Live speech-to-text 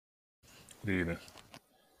Good evening,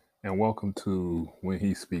 and welcome to When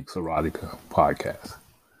He Speaks Erotica podcast.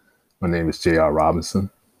 My name is J.R. Robinson.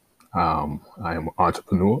 I am an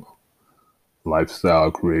entrepreneur, lifestyle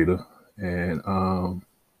creator, and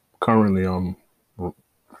currently I'm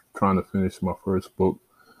trying to finish my first book,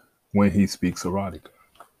 When He Speaks Erotica.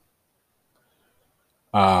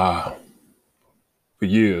 For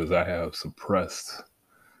years, I have suppressed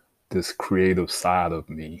this creative side of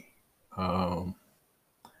me,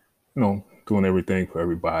 doing everything for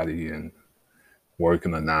everybody and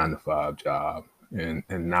working a 9 to 5 job and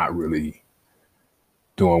not really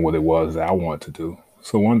doing what it was that I want to do.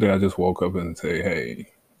 So one day I just woke up and say,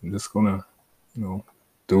 hey, I'm just gonna, you know,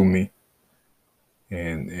 do me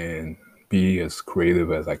and be as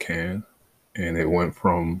creative as I can. And it went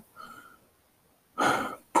from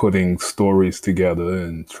putting stories together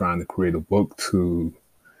and trying to create a book to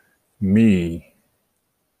me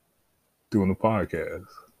doing a podcast,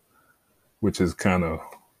 which is kind of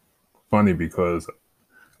funny because a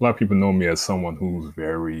lot of people know me as someone who's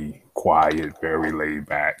very quiet, very laid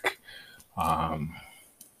back,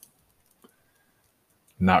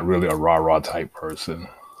 not really a rah-rah type person.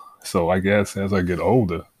 So I guess as I get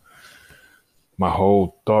older, my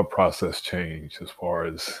whole thought process changed as far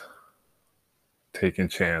as taking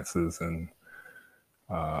chances and,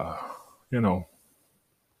 you know,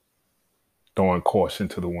 throwing caution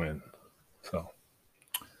to the wind. So,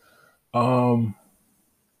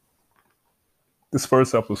 this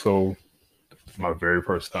first episode, my very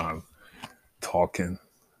first time talking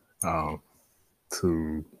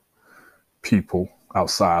to people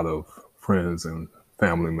outside of friends and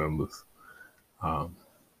family members.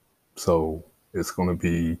 So it's going to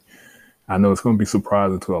be, I know it's going to be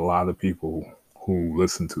surprising to a lot of people who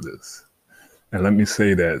listen to this. And let me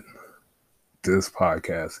say that this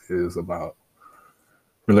podcast is about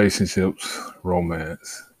relationships,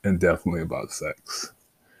 romance, and definitely about sex.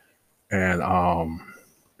 And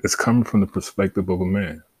it's coming from the perspective of a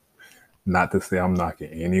man. Not to say I'm knocking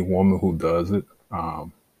any woman who does it.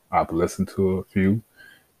 I've listened to a few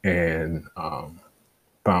and found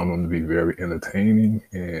them to be very entertaining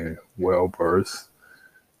and well versed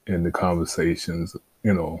in the conversations,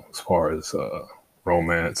 as far as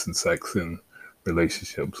romance and sex and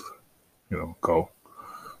relationships, go.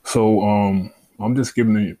 So I'm just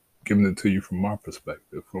giving it to you from my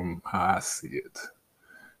perspective, from how I see it,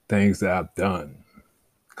 things that I've done,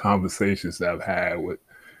 conversations that I've had with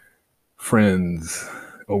friends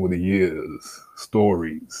over the years,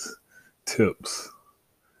 stories, tips,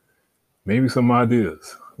 maybe some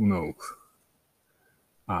ideas. Who knows?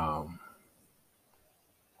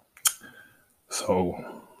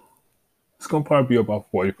 So it's gonna probably be about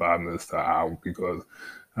 45 minutes to an hour because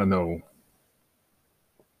I know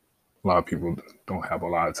a lot of people don't have a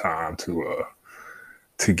lot of time to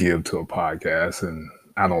give to a podcast, and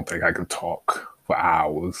I don't think I could talk for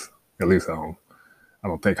hours. At least I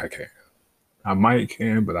don't think I can. I might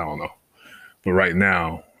can, but I don't know. But right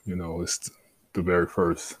now, it's the very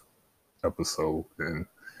first episode, and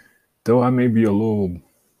though I may be a little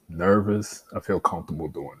nervous, I feel comfortable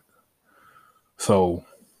doing it. So,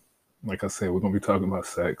 like I said, we're gonna be talking about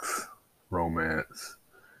sex, romance,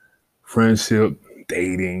 friendship,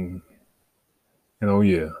 dating, and oh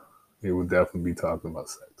yeah, it will definitely be talking about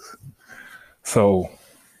sex. So,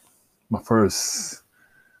 my first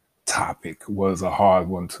topic was a hard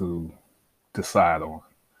one to decide on.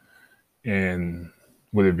 And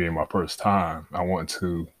with it being my first time, I want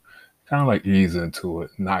to kind of like ease into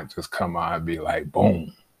it, not just come out and be like,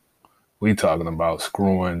 boom, we talking about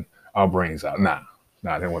screwing our brains out. Nah,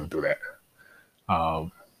 I didn't want to do that.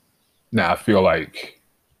 Now I feel like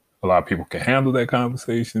a lot of people can handle that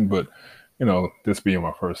conversation, but this being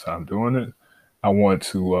my first time doing it, I want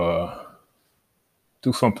to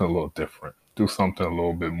do something a little different, do something a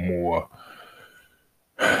little bit more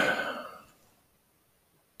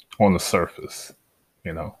on the surface,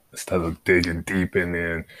 instead of digging deep in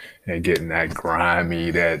there and getting that grimy,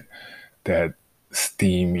 that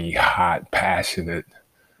steamy, hot, passionate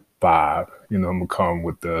vibe. I'm gonna come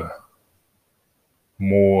with the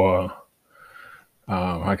more,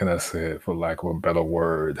 how can I say it, for lack of a better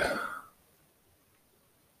word,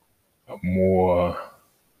 a more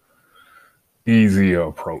easier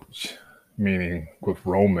approach. Meaning with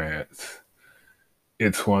romance,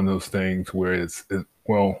 it's one of those things where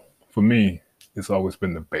well, for me, it's always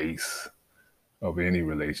been the base of any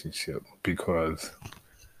relationship, because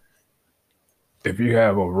if you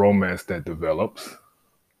have a romance that develops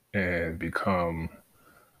and become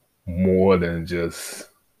more than just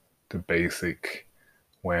the basic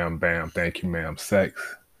wham bam thank you ma'am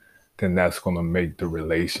sex, then that's going to make the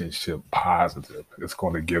relationship positive. It's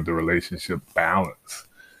going to give the relationship balance.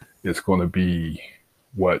 It's going to be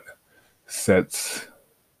what sets,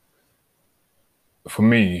 for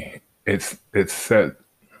me, it's set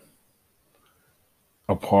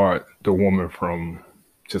apart the woman from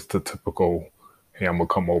just the typical, hey, I'm gonna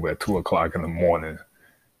come over at 2 o'clock in the morning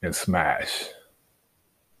and smash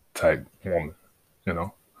type woman, you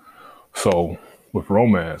know? So with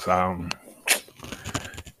romance,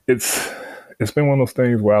 it's it's been one of those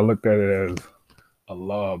things where I looked at it as a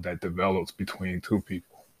love that develops between two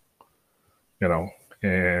people, you know,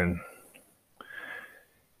 and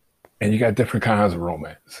and you got different kinds of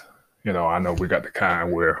romance. You know, I know we got the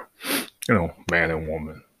kind where, man and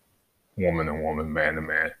woman, woman and woman, man and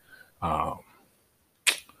man. Um,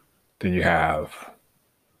 then you have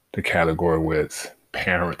the category with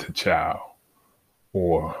parent to child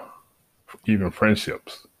or even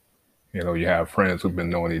friendships. You know, you have friends who've been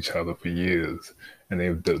knowing each other for years and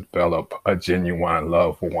they've developed a genuine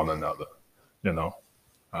love for one another, you know.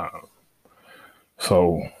 Uh,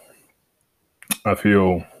 so I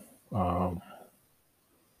feel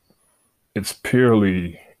it's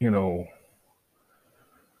purely,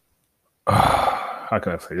 how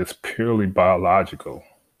can I say, it's purely biological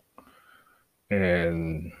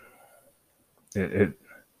and it,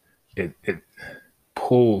 it, it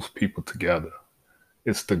pulls people together.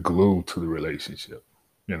 It's the glue to the relationship,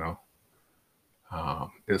 you know.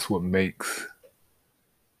 It's what makes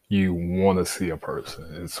you want to see a person.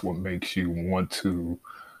 It's what makes you want to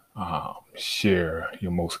share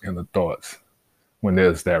your most inner thoughts when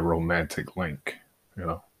there's that romantic link, you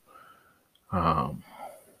know. Um,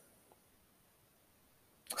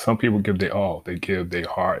 some people give their all. They give their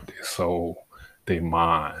heart, their soul, their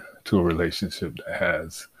mind to a relationship that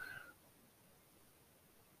has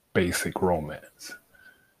basic romance.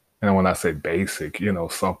 And when I say basic,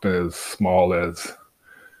 something as small as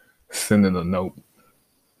sending a note,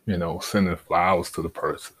 sending flowers to the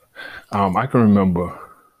person. I can remember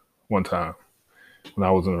one time when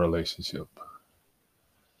I was in a relationship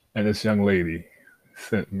and this young lady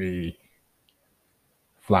sent me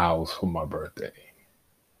flowers for my birthday.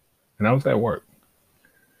 And I was at work.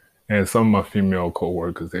 And some of my female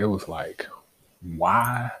coworkers, they was like,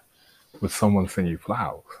 why would someone send you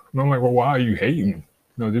flowers? And I'm like, well, why are you hating?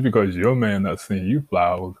 Just because your man not sending you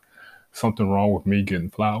flowers, something wrong with me getting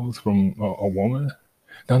flowers from a woman?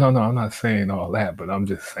 No, I'm not saying all that, but I'm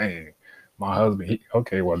just saying my husband,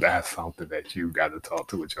 okay, well, that's something that you got to talk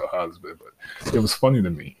to with your husband. But it was funny to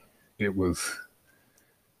me. It was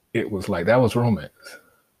like, that was romance.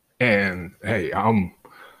 And hey, I'm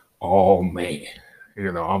all man,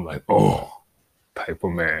 I'm like, oh, type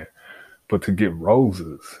of man. But to get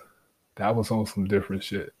roses, that was on some different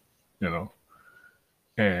shit,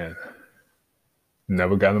 and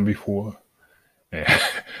never got them before and,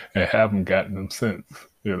 and haven't gotten them since,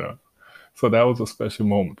 So that was a special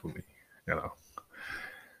moment for me, you know.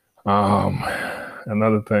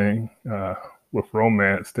 Another thing, with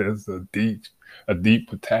romance, there's a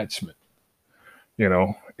deep attachment.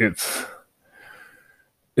 It's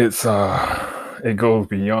it goes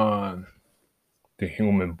beyond the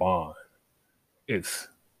human bond. It's,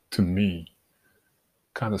 to me,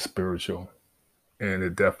 kind of spiritual, and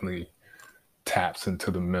it definitely taps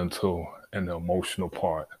into the mental and the emotional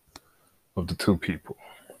part of the two people.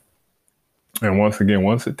 And once again,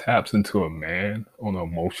 once it taps into a man on an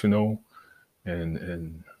emotional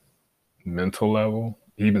and mental level,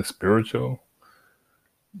 even spiritual,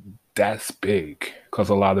 that's big because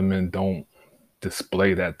a lot of men don't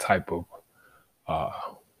display that type of uh,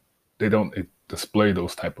 they don't display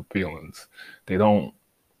those type of feelings. They don't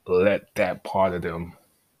let that part of them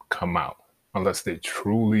come out unless they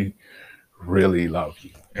truly, really love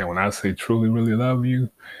you. And when I say truly, really love you,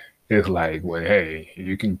 it's like when, hey,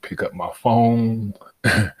 you can pick up my phone,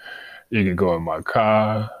 you can go in my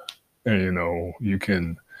car, and you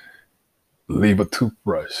can leave a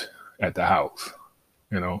toothbrush at the house.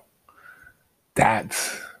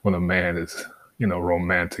 That's when a man is,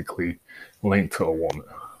 romantically linked to a woman.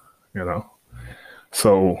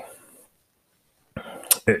 So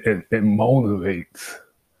it motivates.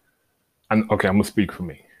 Okay, I'm gonna speak for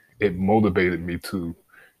me. It motivated me to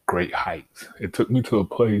great heights. It took me to a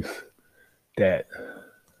place that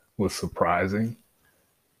was surprising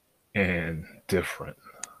and different.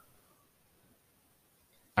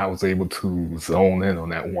 I was able to zone in on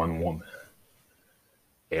that one woman.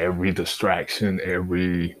 Every distraction,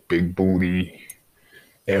 every big booty,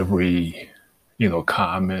 every,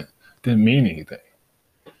 comment didn't mean anything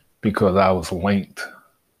because I was linked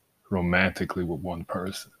romantically with one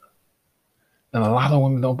person. And a lot of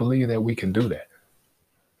women don't believe that we can do that.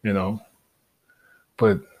 you know.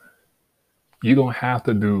 But you don't have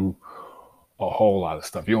to do a whole lot of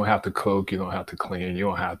stuff. You don't have to cook. You don't have to clean. You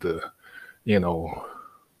don't have to, you know,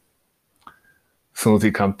 as soon as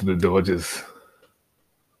he comes to the door, just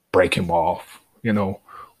break him off. You know,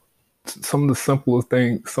 some of the simplest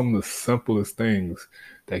things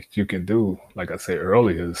that you can do, like I said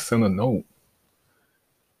earlier, is send a note.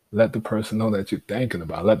 Let the person know that you're thinking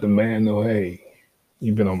about it. Let the man know, hey,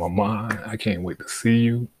 you've been on my mind. I can't wait to see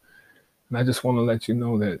you. And I just want to let you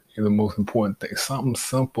know that you're the most important thing. Something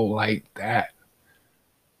simple like that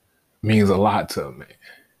means a lot to a man.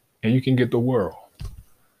 And you can get the world,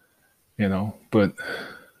 you know. But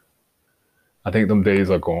I think them days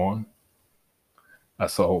are gone. I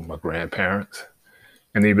saw my grandparents.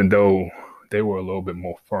 And even though they were a little bit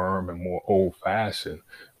more firm and more old fashioned,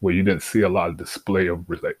 where you didn't see a lot of display of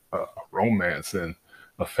romance and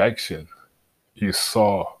affection, you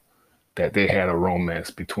saw that they had a romance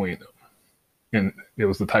between them. And it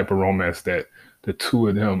was the type of romance that the two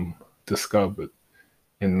of them discovered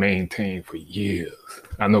and maintained for years.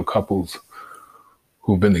 I know couples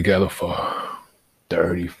who've been together for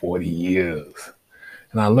 30, 40 years.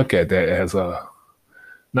 And I look at that as not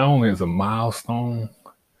only as a milestone,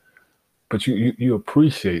 but you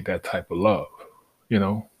appreciate that type of love, you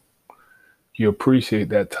know? You appreciate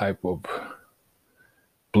that type of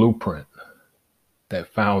blueprint, that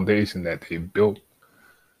foundation that they built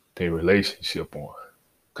their relationship on.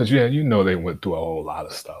 Because, yeah, you know they went through a whole lot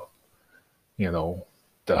of stuff. You know,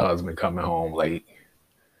 the husband coming home late,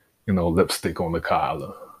 you know, lipstick on the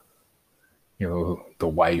collar, you know, the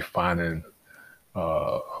wife finding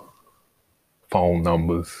uh, phone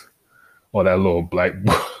numbers or that little black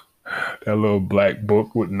book, that little black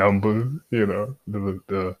book with numbers, you know,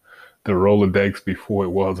 the Rolodex before it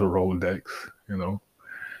was a Rolodex, you know.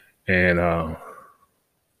 And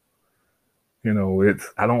you know,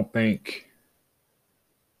 I don't think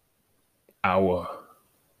our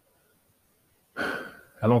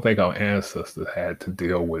I don't think our ancestors had to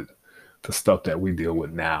deal with the stuff that we deal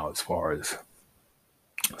with now as far as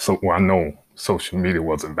I know social media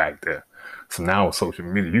wasn't back there. So now with social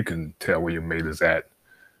media, you can tell where your mate is at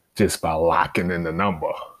just by locking in the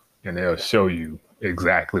number and they'll show you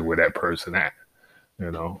exactly where that person at,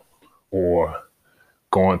 you know, or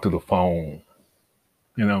going through the phone,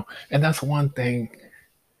 you know. And that's one thing.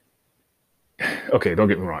 Okay, don't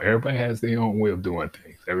get me wrong. Everybody has their own way of doing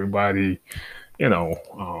things. Everybody, you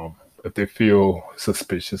know, if they feel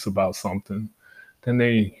suspicious about something, then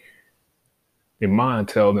their mind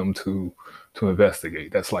tell them to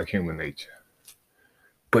investigate. That's like human nature.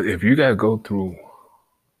 But if you gotta go through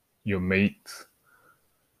your mate's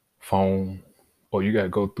phone, or you gotta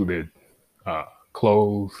go through their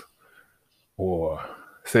clothes, or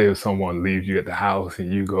say if someone leaves you at the house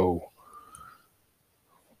and you go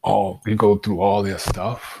through all their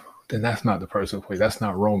stuff, then that's not the person for you. That's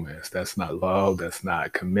not romance. That's not love. That's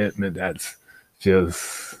not commitment. That's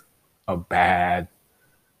just a bad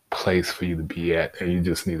place for you to be at, and you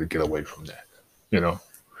just need to get away from that, you know,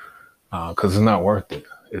 because it's not worth it.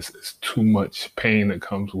 It's too much pain that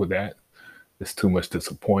comes with that. It's too much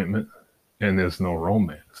disappointment, and there's no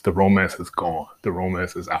romance. The romance is gone. The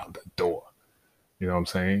romance is out the door. You know what I'm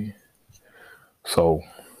saying? So,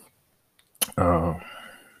 and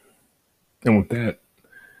with that,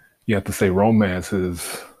 you have to say romance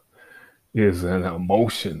is an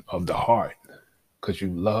emotion of the heart because you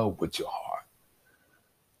love with your heart.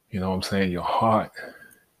 You know what I'm saying? Your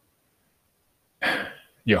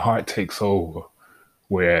heart takes over,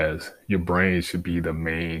 whereas your brain should be the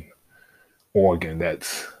main organ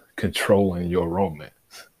that's controlling your romance.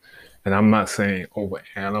 And I'm not saying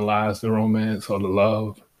overanalyze the romance or the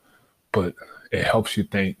love, but it helps you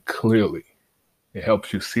think clearly. It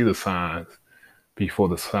helps you see the signs before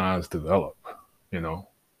the signs develop, you know,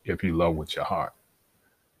 if you love with your heart.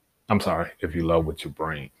 I'm sorry, if you love with your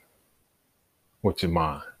brain, with your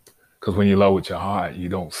mind. Because when you love with your heart, you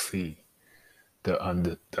don't see the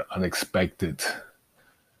unexpected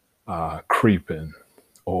creeping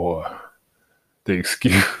or the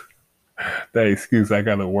excuse that excuse I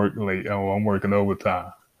gotta work late. Oh, I'm working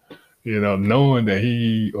overtime. You know, knowing that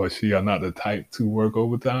he or she are not the type to work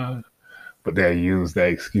overtime, but they use that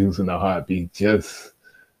excuse in a heartbeat just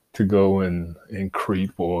to go and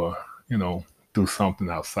creep or, you know, do something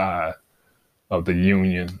outside of the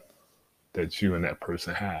union that you and that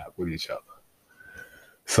person have with each other.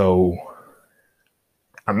 So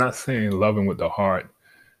I'm not saying loving with the heart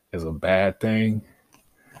is a bad thing,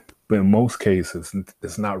 but in most cases,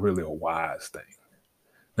 it's not really a wise thing.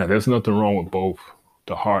 Now, there's nothing wrong with both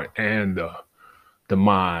the heart and the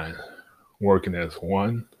mind working as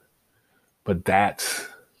one, but that's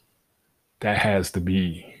that has to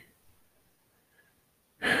be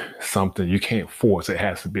something you can't force. It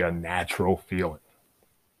has to be a natural feeling.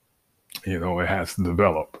 It has to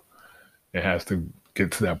develop. It has to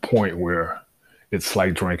get to that point where it's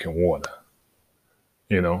like drinking water,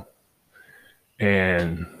 you know?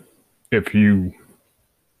 And if you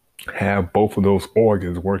have both of those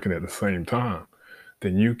organs working at the same time,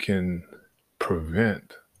 then you can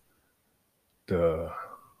prevent the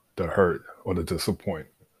the hurt or the disappointment,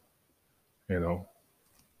 you know?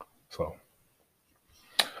 So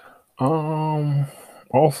um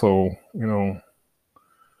also,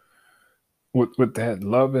 with that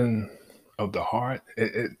loving of the heart,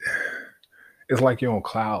 it's like you're on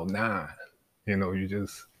cloud nine. You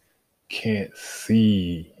just can't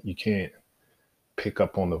see, you can't pick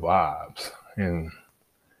up on the vibes. And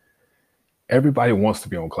everybody wants to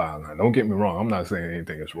be on cloud nine. Don't get me wrong. I'm not saying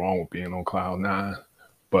anything is wrong with being on cloud nine,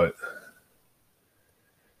 but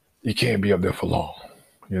you can't be up there for long,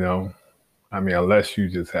 you know? I mean, unless you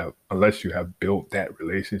have built that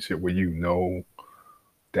relationship where you know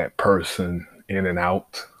that person in and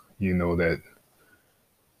out, you know that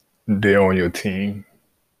they're on your team.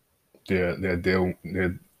 They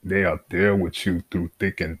are there with you through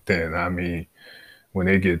thick and thin. I mean, when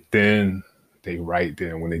they get thin, they right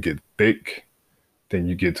there. When they get thick, then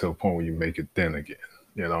you get to a point where you make it thin again.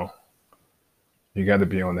 You know, you got to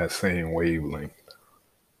be on that same wavelength.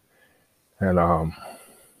 And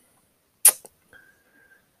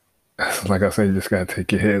like I said, you just got to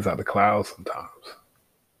take your heads out of the clouds sometimes.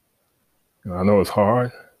 I know it's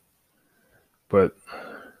hard, but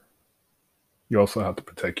you also have to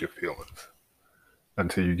protect your feelings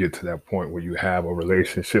until you get to that point where you have a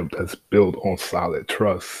relationship that's built on solid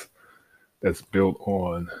trust, that's built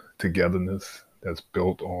on togetherness, that's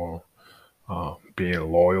built on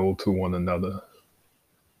being loyal to one another.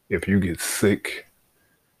 If you get sick,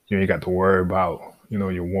 you ain't got to worry about,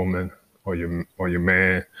 your woman or your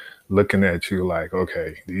man looking at you like,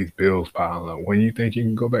 okay, these bills piling up. When you think you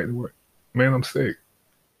can go back to work, man, I'm sick.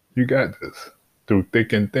 You got this through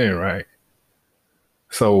thick and thin, right?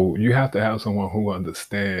 So you have to have someone who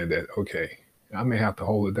understand that, okay, I may have to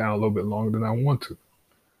hold it down a little bit longer than I want to,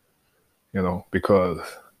 because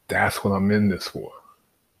that's what I'm in this for.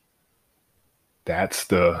 That's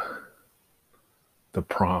the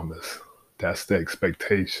promise. That's the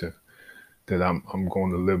expectation that I'm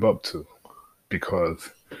going to live up to, because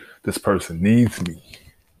this person needs me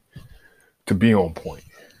to be on point.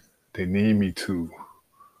 They need me to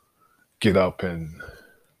get up and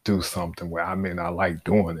do something where I may not like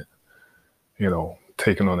doing it,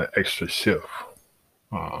 taking on an extra shift,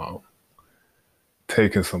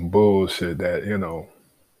 taking some bullshit that,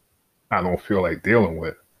 I don't feel like dealing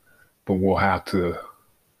with, but we'll have to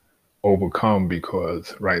overcome,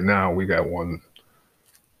 because right now we got one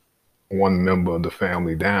member of the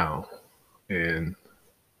family down, and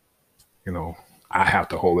I have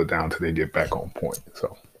to hold it down till they get back on point.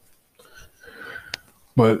 So,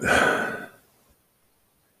 but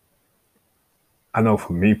I know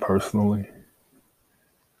for me personally,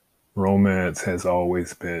 romance has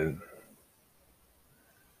always been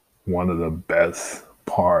one of the best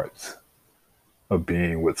parts of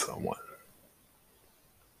being with someone.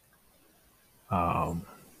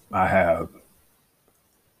 I have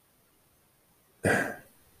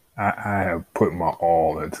I have put my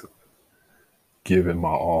all into it, given my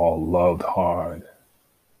all, loved hard,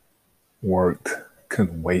 worked,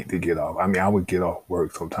 couldn't wait to get off. I mean, I would get off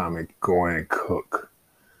work sometime and go in and cook.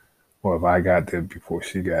 Or if I got there before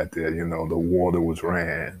she got there, the water was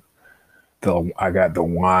ran. I got the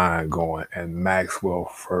wine going, and Maxwell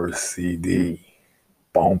First CD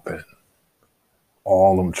bumping,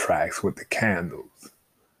 all them tracks with the candles,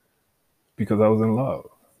 because I was in love,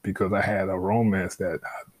 because I had a romance that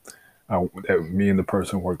that me and the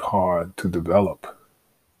person worked hard to develop.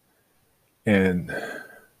 And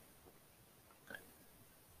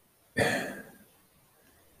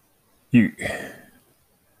you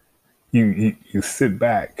you sit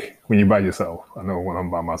back when you're by yourself. I know when I'm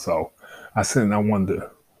by myself, I sit and I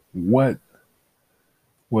wonder, what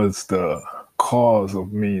was the cause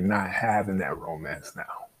of me not having that romance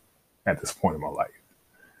now at this point in my life?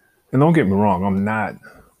 And don't get me wrong,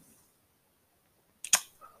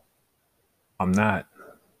 I'm not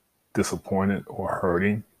disappointed or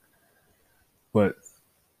hurting, but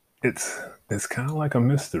it's kind of like a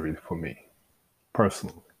mystery for me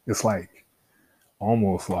personally. It's like,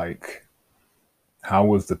 almost like, how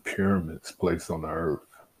was the pyramids placed on the earth?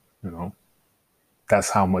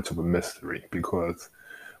 That's how much of a mystery, because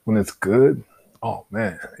when it's good, oh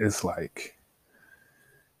man, it's like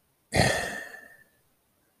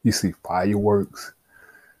you see fireworks,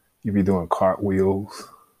 You be doing cartwheels,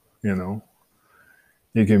 you know.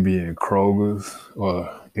 You can be in Kroger's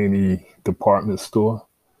or any department store,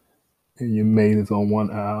 and your mate is on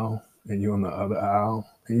one aisle and you're on the other aisle,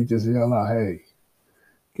 and you just yell out, "Hey,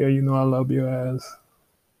 girl, you know I love your ass."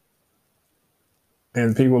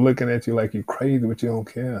 And people looking at you like you're crazy, but you don't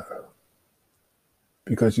care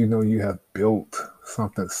because you know you have built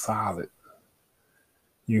something solid.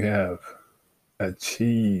 You have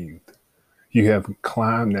achieved. You have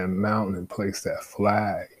climbed that mountain and placed that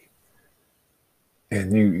flag,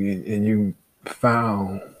 and you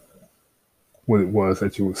found what it was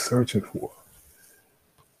that you were searching for.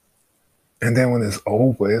 And then when it's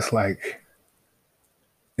over, it's like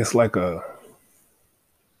a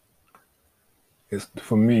it's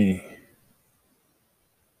for me.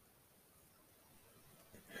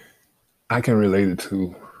 I can relate it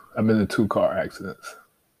to. I've been in two car accidents,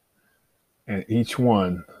 and each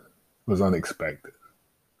one was unexpected.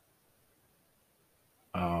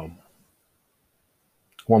 Um,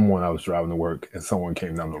 one I was driving to work, and someone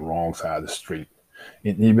came down the wrong side of the street.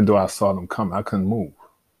 And even though I saw them coming, I couldn't move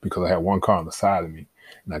because I had one car on the side of me,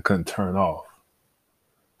 and I couldn't turn off.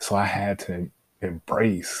 So I had to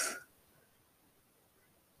embrace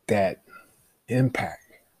that impact.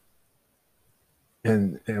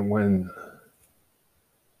 And when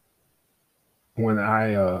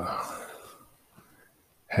I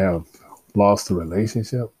have lost a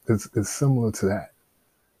relationship, it's similar to that.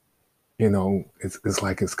 You know, it's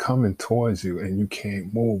like it's coming towards you and you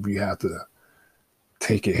can't move. You have to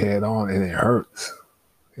take it head on, and it hurts.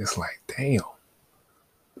 It's like, damn.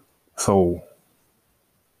 So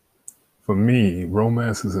for me,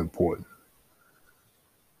 romance is important,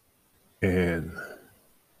 and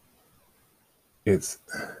it's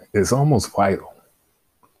it's almost vital.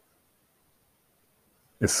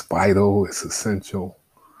 It's vital. It's essential.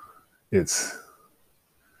 It's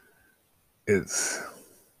it's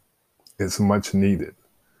it's much needed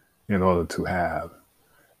in order to have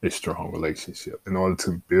a strong relationship, in order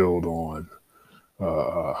to build on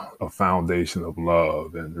a foundation of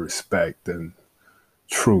love and respect and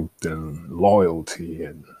truth and loyalty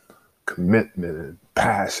and commitment and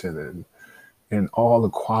passion and all the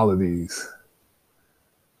qualities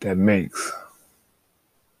that makes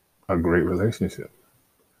a great relationship.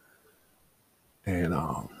 And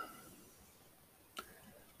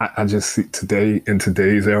I just see today, in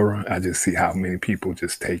today's era, I just see how many people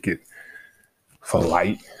just take it for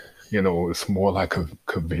light. You know, it's more like a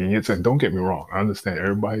convenience. And don't get me wrong, I understand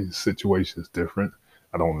everybody's situation is different.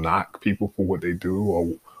 I don't knock people for what they do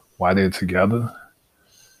or why they're together.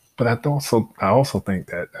 But I also think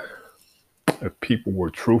that if people were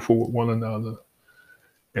truthful with one another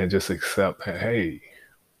and just accept, hey,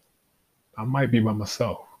 I might be by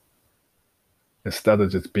myself instead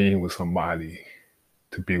of just being with somebody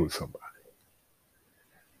to be with somebody.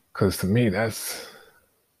 Because to me, that's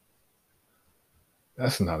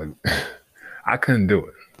not a. I couldn't do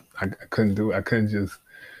it. I couldn't do it. I couldn't just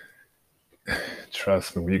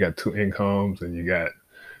trust me. When you got two incomes and you got,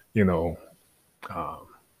 you know, um,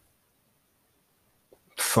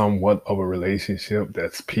 somewhat of a relationship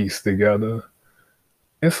that's pieced together,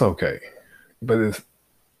 it's okay. But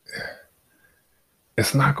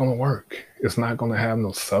it's not gonna work. It's not gonna have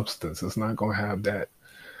no substance. It's not gonna have that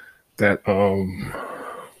that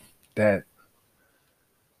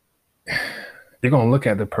you're gonna look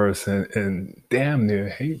at the person and damn near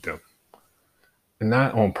hate them. And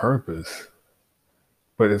not on purpose,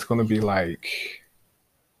 but it's gonna be like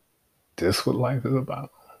this what life is about,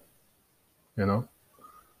 you know?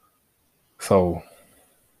 So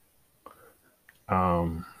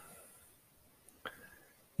um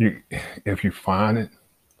you if you find it,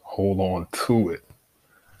 hold on to it.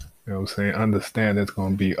 You know what I'm saying? Understand it's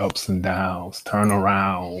gonna be ups and downs,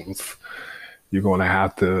 turnarounds. You're gonna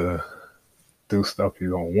have to do stuff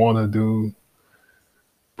you don't wanna do.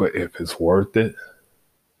 But if it's worth it,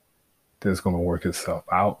 then it's gonna work itself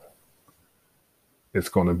out. It's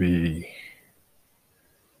gonna be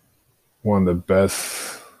one of the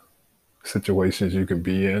best situations you can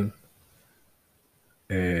be in.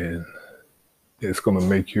 And it's gonna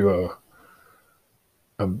make you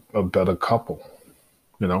a better couple,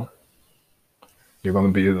 you know? You're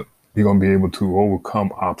gonna be you're gonna be able to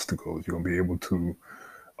overcome obstacles. You're gonna be able to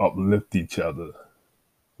uplift each other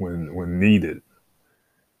when needed.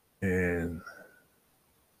 And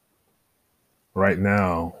right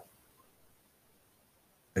now,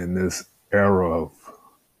 in this era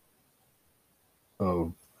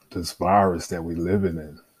of this virus that we living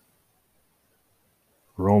in,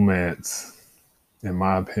 romance, in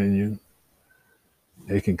my opinion,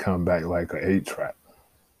 it can come back like an 8 track.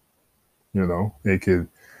 You know,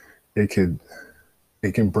 it could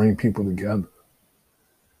it can bring people together.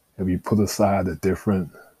 If you put aside the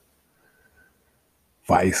different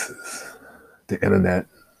vices, the internet,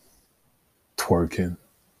 twerking,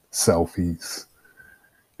 selfies,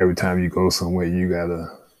 every time you go somewhere, you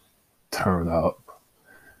gotta turn up.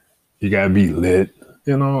 You gotta be lit.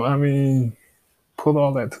 I mean, put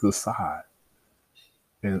all that to the side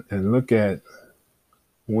and look at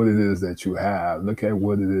what it is that you have. Look at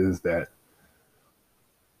what it is that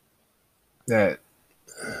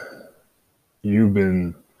you've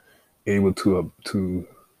been able to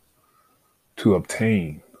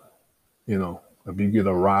obtain. If you get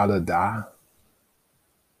a ride or die,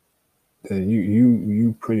 then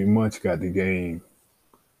you pretty much got the game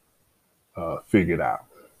figured out.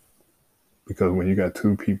 Because when you got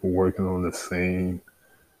two people working on the same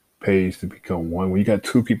page to become one, when you got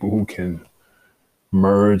two people who can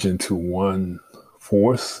merge into one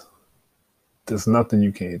force, there's nothing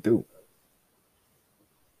you can't do.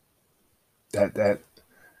 That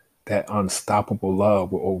unstoppable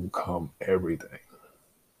love will overcome everything.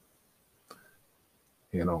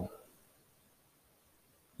 You know,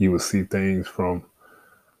 you will see things from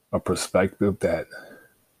a perspective that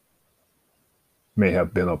may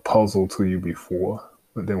have been a puzzle to you before,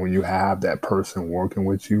 but then when you have that person working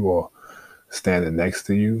with you or standing next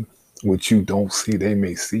to you, what you don't see, they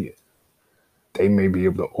may see it. They may be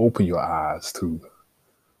able to open your eyes to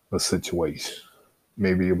a situation,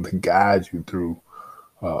 may be able to guide you through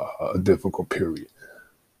a difficult period.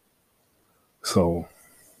 So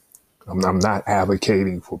I'm not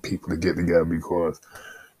advocating for people to get together because,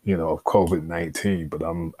 of COVID-19, but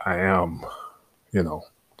I am, you know,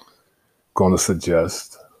 going to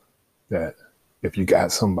suggest that if you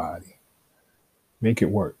got somebody, make it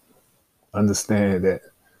work. Understand that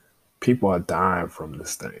people are dying from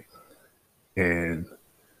this thing. And,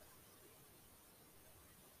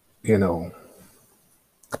 you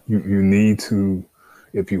need to,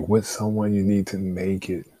 if you're with someone, you need to make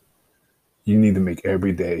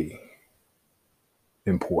every day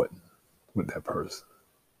important with that person.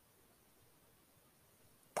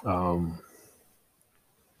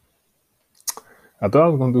 I thought I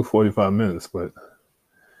was going to do 45 minutes, but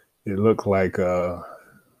it looked like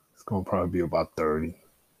it's going to probably be about 30.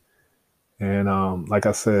 And like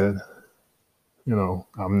I said,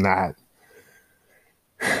 I'm not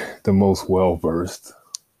the most well versed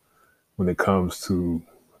when it comes to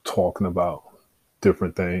talking about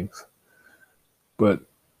different things. But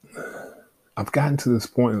I've gotten to this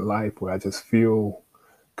point in life where I just feel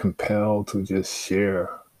compelled to just share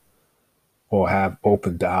or have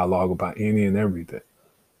open dialogue about any and everything.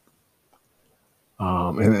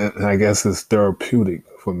 And I guess it's therapeutic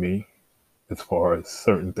for me as far as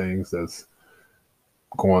certain things that's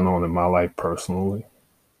going on in my life personally.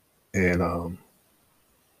 And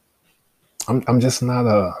I'm just not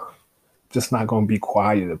going to be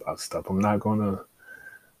quiet about stuff. I'm not going to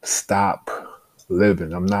stop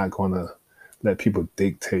living. I'm not going to let people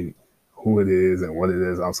dictate who it is and what it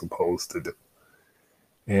is I'm supposed to do.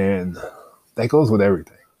 And that goes with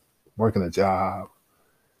everything. Working a job,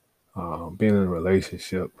 being in a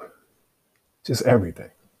relationship, just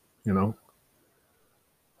everything, you know?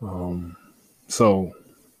 So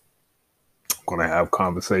I'm going to have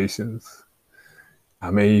conversations.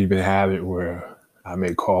 I may even have it where I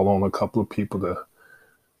may call on a couple of people to,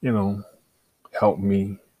 help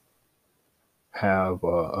me have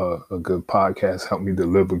a good podcast, help me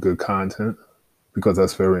deliver good content, because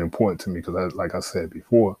that's very important to me. Because like I said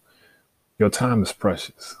before, your time is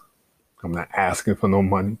precious. I'm not asking for no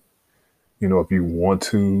money. If you want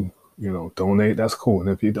to, donate, that's cool. And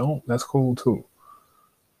if you don't, that's cool too.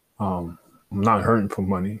 I'm not hurting for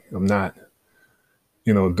money. I'm not,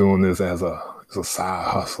 doing this as a side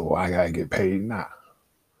hustle. I gotta get paid. Nah,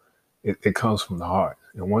 it comes from the heart.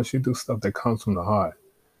 And once you do stuff that comes from the heart,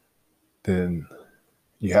 then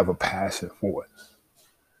you have a passion for it.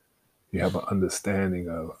 You have an understanding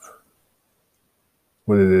of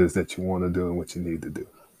what it is that you want to do and what you need to do.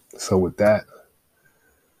 So with that,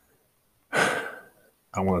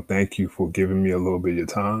 I want to thank you for giving me a little bit of your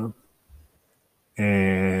time.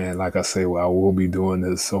 And like I say, I will be doing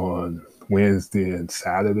this on Wednesday and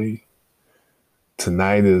Saturday.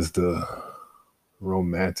 Tonight is the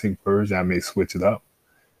romantic version. I may switch it up,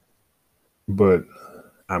 but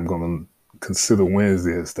I'm going to consider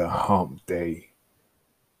Wednesday as the hump day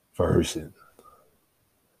version.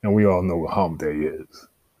 And we all know what hump day is.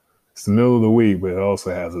 It's the middle of the week, but it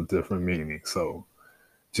also has a different meaning. So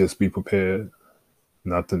just be prepared.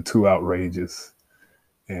 Nothing too outrageous.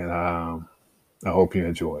 And I hope you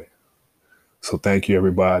enjoy. So thank you,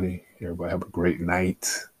 everybody. Everybody have a great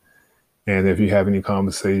night. And if you have any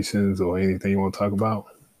conversations or anything you want to talk about,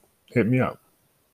 hit me up.